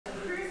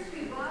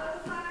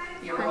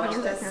My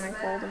hands are kind of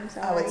cold, I'm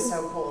sorry. Oh, it's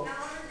so cool.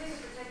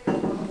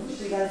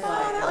 Oh,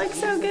 that looks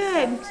so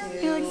good.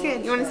 It looks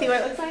good. You want to see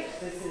what it looks like?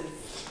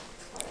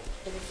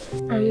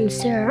 I'm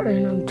Sarah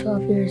and I'm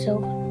 12 years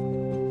old.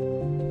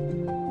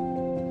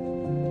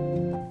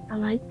 I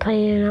like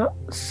playing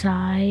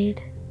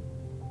outside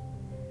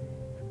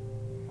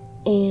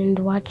and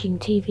watching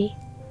TV.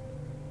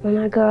 When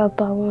I grow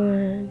up, I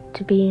want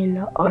to be in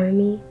the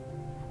army.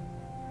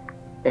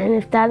 And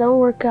if that don't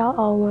work out,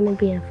 I'll want to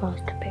be a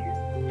foster parent.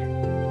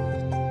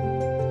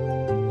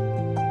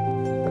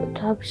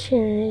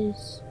 Adoption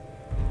is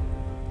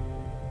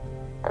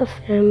a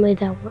family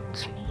that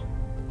wants me.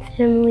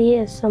 Family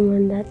is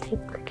someone that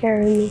takes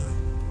care of me.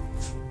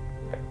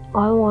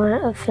 I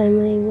want a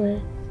family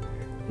with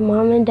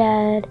mom and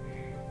dad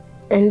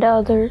and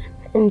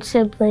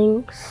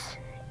siblings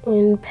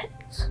and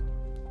pets.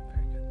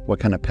 What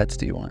kind of pets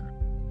do you want?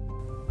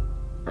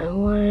 I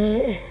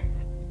want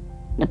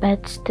the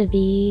pets to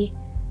be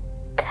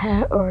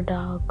cat or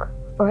dog,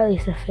 or at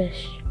least a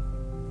fish.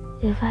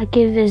 If I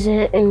could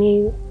visit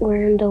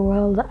anywhere in the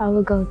world, I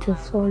would go to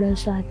Florida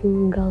so I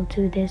can go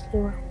to Disney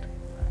World.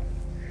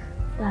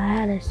 If I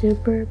had a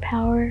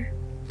superpower,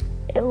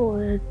 it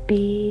would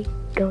be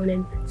going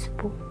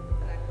invincible.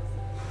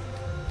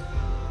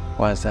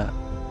 Why is that?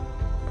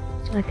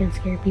 So I can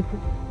scare people.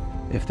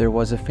 If there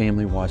was a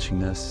family watching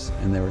this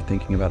and they were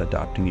thinking about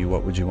adopting you,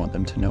 what would you want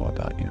them to know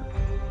about you?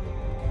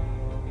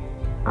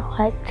 I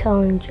like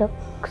telling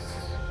jokes.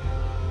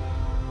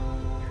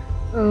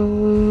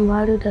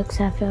 Why do ducks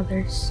have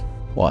feathers?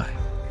 Why?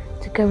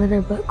 To cover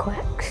their butt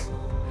quacks.